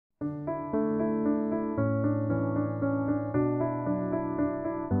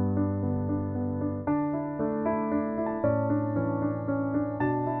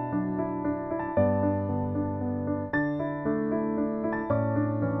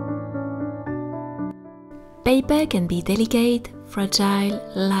Paper can be delicate, fragile,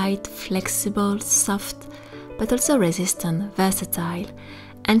 light, flexible, soft, but also resistant, versatile,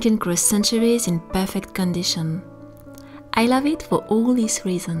 and can grow centuries in perfect condition. I love it for all these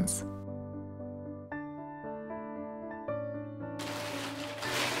reasons.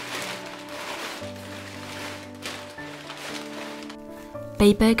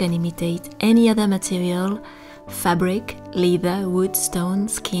 Paper can imitate any other material, fabric, leather, wood, stone,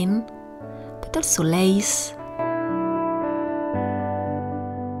 skin, but also lace.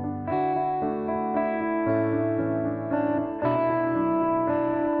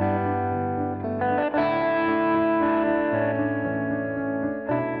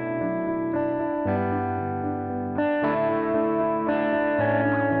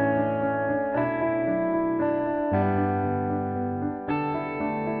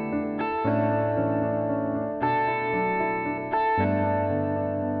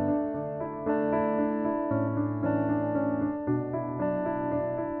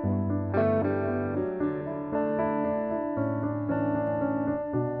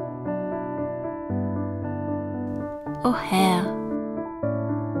 Or hair.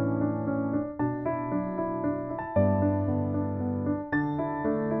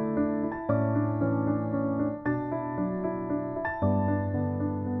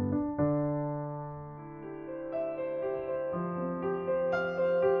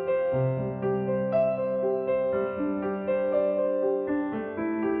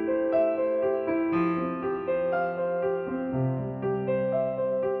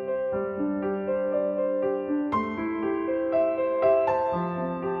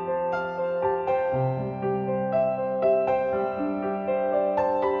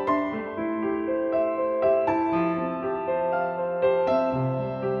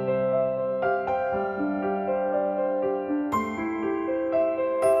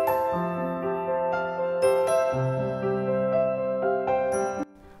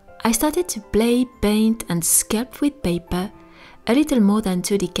 I started to play, paint and sculpt with paper a little more than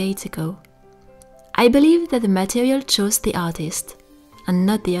 2 decades ago. I believe that the material chose the artist, and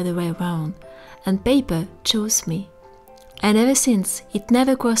not the other way around, and paper chose me. And ever since, it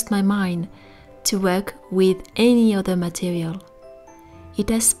never crossed my mind to work with any other material. It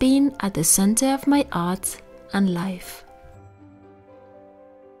has been at the center of my art and life.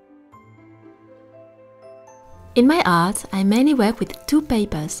 In my art, I mainly work with 2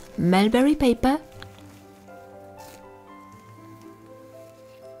 papers, mulberry paper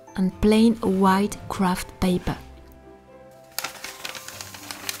and plain white kraft paper.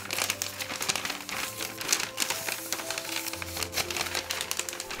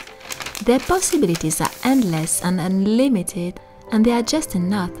 Their possibilities are endless and unlimited, and they are just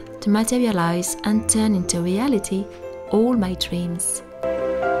enough to materialize and turn into reality all my dreams.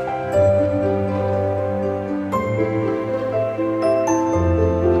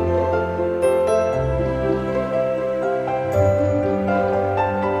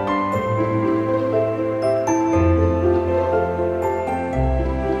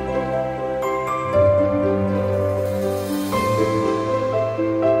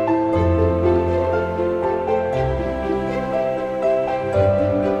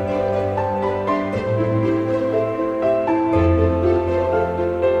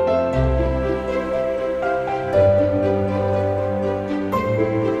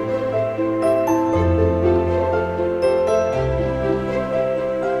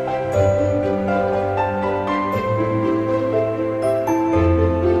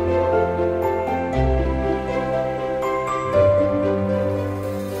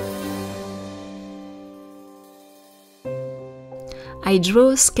 I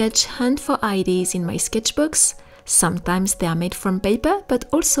draw, sketch, hunt for ideas in my sketchbooks. Sometimes they are made from paper, but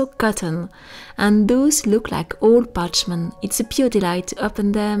also cotton, and those look like old parchment. It's a pure delight to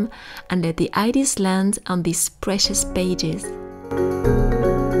open them and let the ideas land on these precious pages.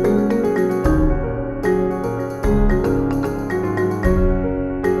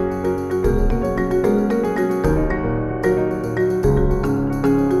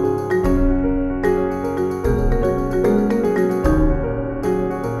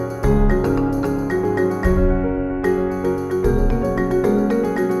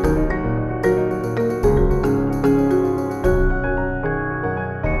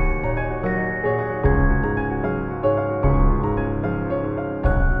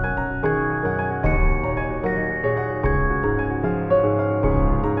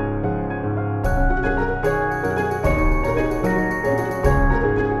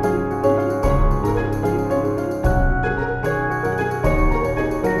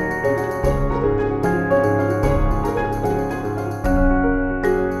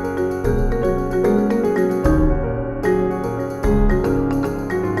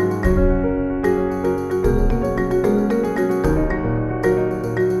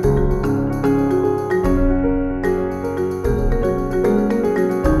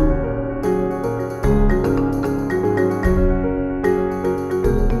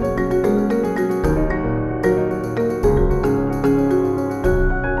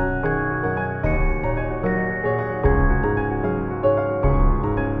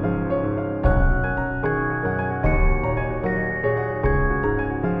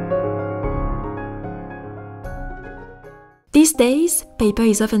 days, paper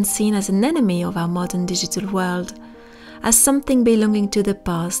is often seen as an enemy of our modern digital world. As something belonging to the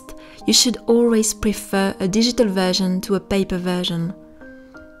past, you should always prefer a digital version to a paper version.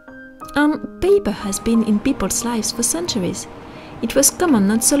 And paper has been in people's lives for centuries. It was common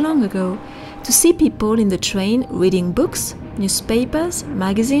not so long ago to see people in the train reading books, newspapers,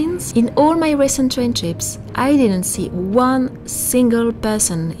 magazines. In all my recent train trips, I didn't see one single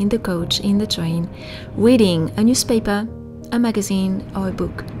person in the coach, in the train, reading a newspaper, a magazine or a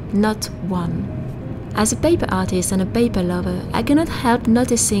book. Not one. As a paper artist and a paper lover, I cannot help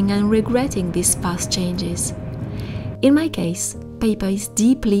noticing and regretting these past changes. In my case, paper is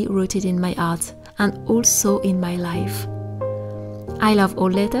deeply rooted in my art and also in my life. I love all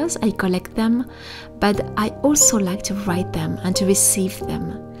letters, I collect them, but I also like to write them and to receive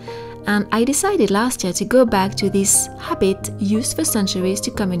them. And I decided last year to go back to this habit used for centuries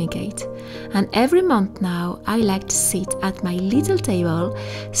to communicate. And every month now, I like to sit at my little table,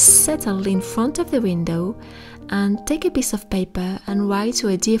 settled in front of the window, and take a piece of paper and write to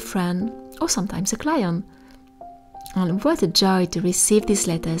a dear friend, or sometimes a client. And what a joy to receive these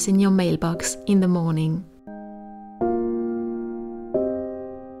letters in your mailbox in the morning.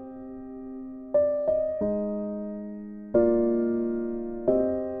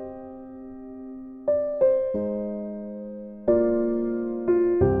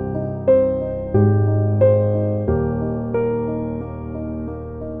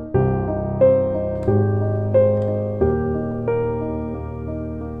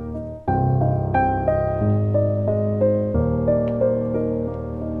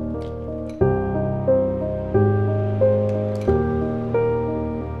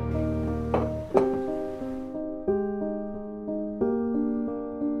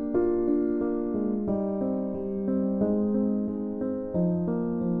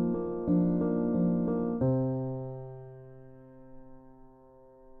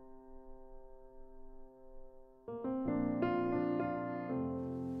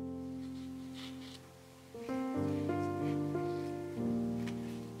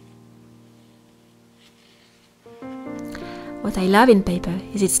 What I love in paper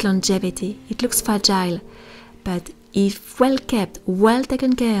is its longevity. It looks fragile, but if well kept, well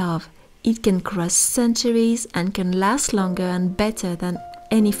taken care of, it can cross centuries and can last longer and better than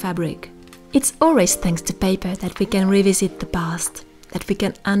any fabric. It's always thanks to paper that we can revisit the past, that we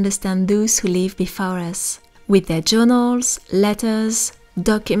can understand those who lived before us, with their journals, letters,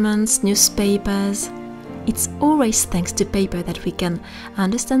 documents, newspapers. It's always thanks to paper that we can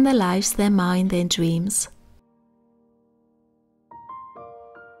understand their lives, their mind, their dreams.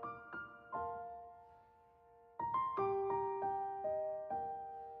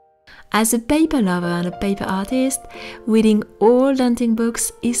 As a paper lover and a paper artist, reading old hunting books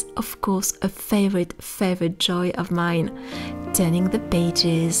is of course a favorite joy of mine. Turning the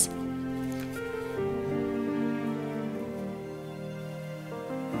pages,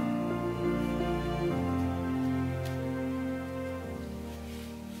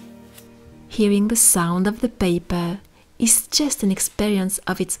 hearing the sound of the paper is just an experience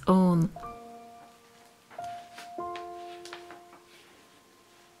of its own.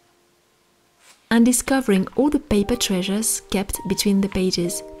 And discovering all the paper treasures kept between the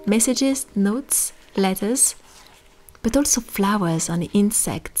pages, messages, notes, letters, but also flowers and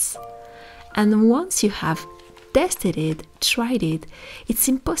insects. And once you have tested it, tried it, it's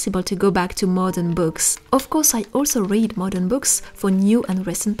impossible to go back to modern books. Of course, I also read modern books for new and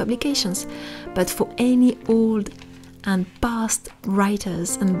recent publications, but for any old and past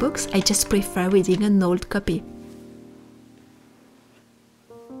writers and books, I just prefer reading an old copy.